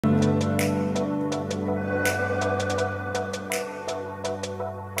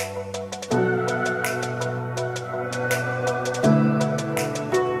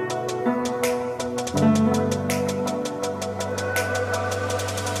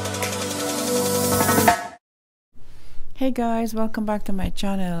Hey guys, welcome back to my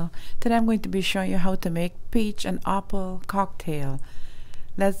channel. Today I'm going to be showing you how to make peach and apple cocktail.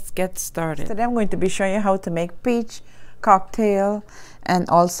 Let's get started. Today I'm going to be showing you how to make peach cocktail and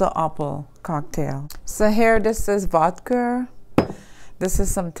also apple cocktail. So here, this is vodka, this is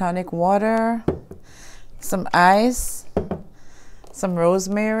some tonic water, some ice, some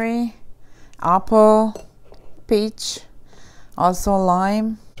rosemary, apple, peach, also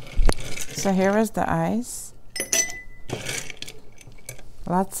lime. So here is the ice.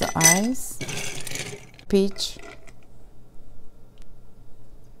 Lots of ice, peach,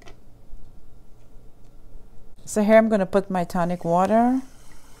 so here I'm going to put my tonic water.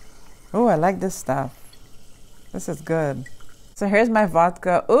 Oh, I like this stuff. This is good. So here's my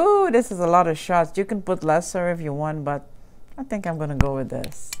vodka. Oh, this is a lot of shots. You can put lesser if you want, but I think I'm going to go with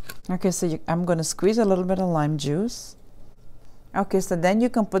this. Okay, so I'm going to squeeze a little bit of lime juice. Okay, so then you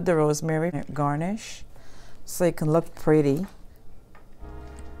can put the rosemary garnish so it can look pretty.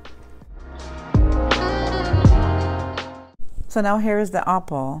 So now here is the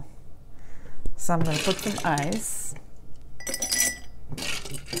apple. So I'm going to put some ice.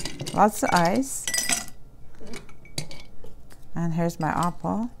 Lots of ice. And here's my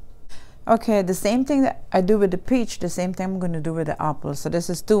apple. Okay, the same thing that I do with the peach, the same thing I'm going to do with the apple. So this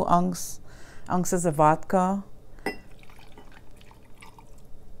is 2 ounces of vodka.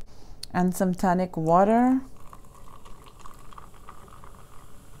 And some tonic water.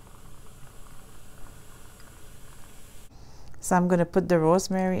 So I'm going to put the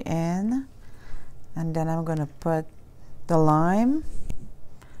rosemary in, and then I'm going to put the lime,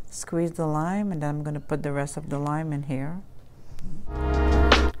 squeeze the lime, and then I'm going to put the rest of the lime in here.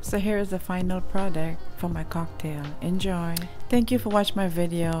 So here is the final product for my cocktail. Enjoy. Thank you for watching my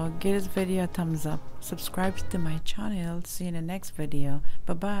video. Give this video a thumbs up. Subscribe to my channel. See you in the next video.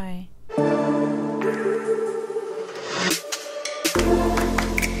 Bye bye.